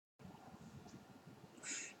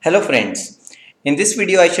Hello friends, in this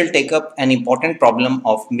video I shall take up an important problem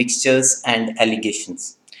of mixtures and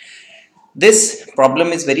alligations. This problem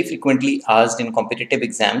is very frequently asked in competitive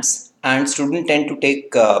exams and students tend to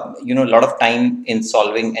take a lot of time in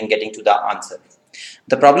solving and getting to the answer.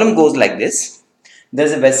 The problem goes like this. There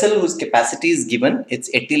is a vessel whose capacity is given, it's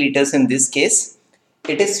 80 liters in this case.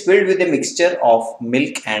 It is filled with a mixture of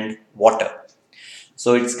milk and water.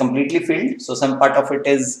 So it's completely filled. So some part of it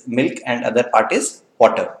is milk and other part is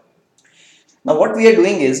water. Now what we are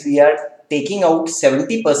doing is we are taking out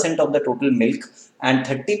 70% of the total milk and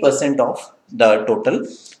 30% of the total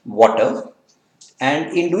water,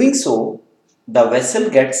 and in doing so the vessel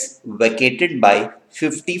gets vacated by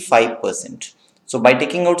 55%. So by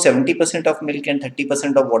taking out 70% of milk and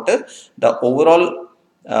 30% of water, the overall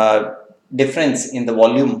difference in the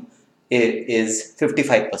volume is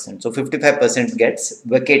 55%. So 55% gets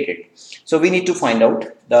vacated. So we need to find out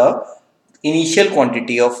the initial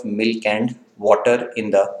quantity of milk and water in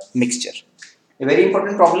the mixture. A very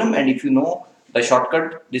important problem, and if you know the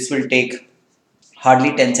shortcut, this will take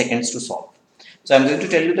hardly 10 seconds to solve. So I'm going to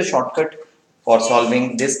tell you the shortcut for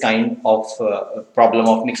solving this kind of problem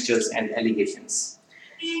of mixtures and alligations.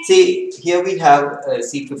 See, here we have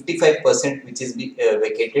see 55% which is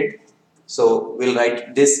vacated. So we'll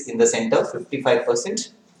write this in the center,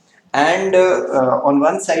 55%. And on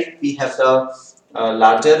one side we have the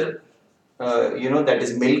larger, that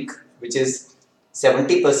is milk, which is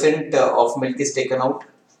 70% of milk is taken out,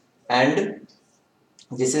 and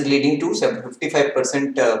this is leading to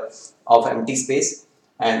 55% of empty space.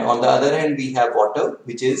 And on the other hand we have water,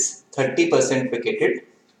 which is 30% vacated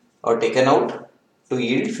or taken out to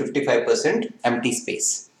yield 55% empty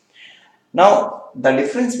space. Now the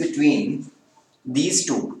difference between these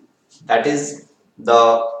two, that is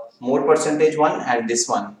the more percentage one and this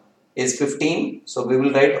one, is 15. So we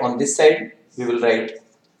will write on this side, we will write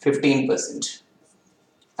 15%.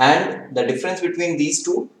 And the difference between these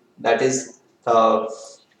two, that is the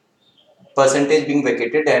percentage being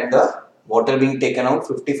vacated and the water being taken out,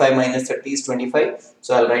 55 minus 30 is 25.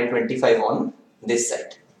 So I'll write 25 on this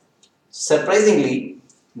side. Surprisingly,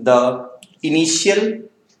 the initial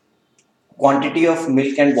quantity of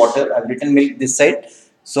milk and water, I've written milk this side,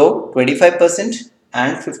 so 25%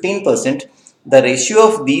 and 15%, the ratio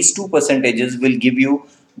of these two percentages will give you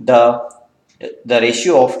the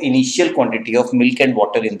ratio of initial quantity of milk and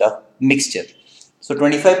water in the mixture. So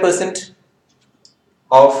 25%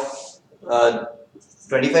 of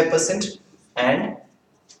 25% and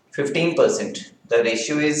 15%, the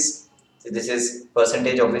ratio is, this is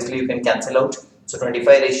percentage, obviously you can cancel out. So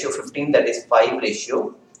 25 ratio 15, that is 5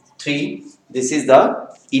 ratio 3. This is the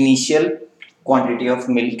initial quantity of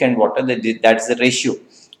milk and water, that's the ratio.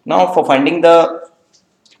 Now for finding the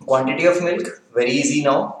quantity of milk, very easy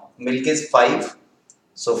now. Milk is 5,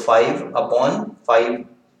 so 5 upon 5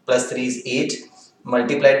 plus 3 is 8,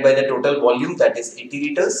 multiplied by the total volume, that is 80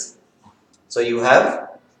 liters. So you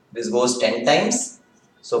have, this goes 10 times,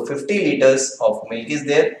 so 50 liters of milk is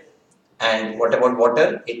there. And what about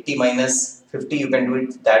water? 80 minus 50, you can do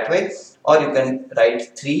it that way, or you can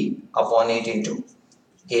write 3 upon 8 into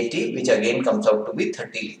 80, which again comes out to be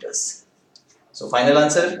 30 liters. So final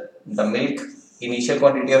answer, the milk, initial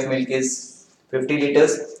quantity of milk is 50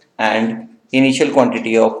 liters and initial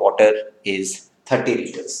quantity of water is 30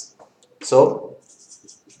 liters. So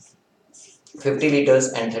 50 liters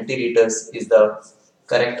and 30 liters is the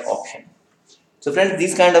correct option. So friends,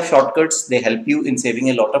 these kind of shortcuts, they help you in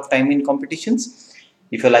saving a lot of time in competitions.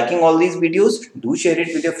 If you're liking all these videos, do share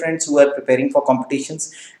it with your friends who are preparing for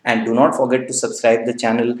competitions, and do not forget to subscribe the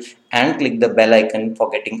channel and click the bell icon for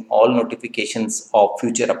getting all notifications of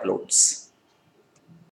future uploads.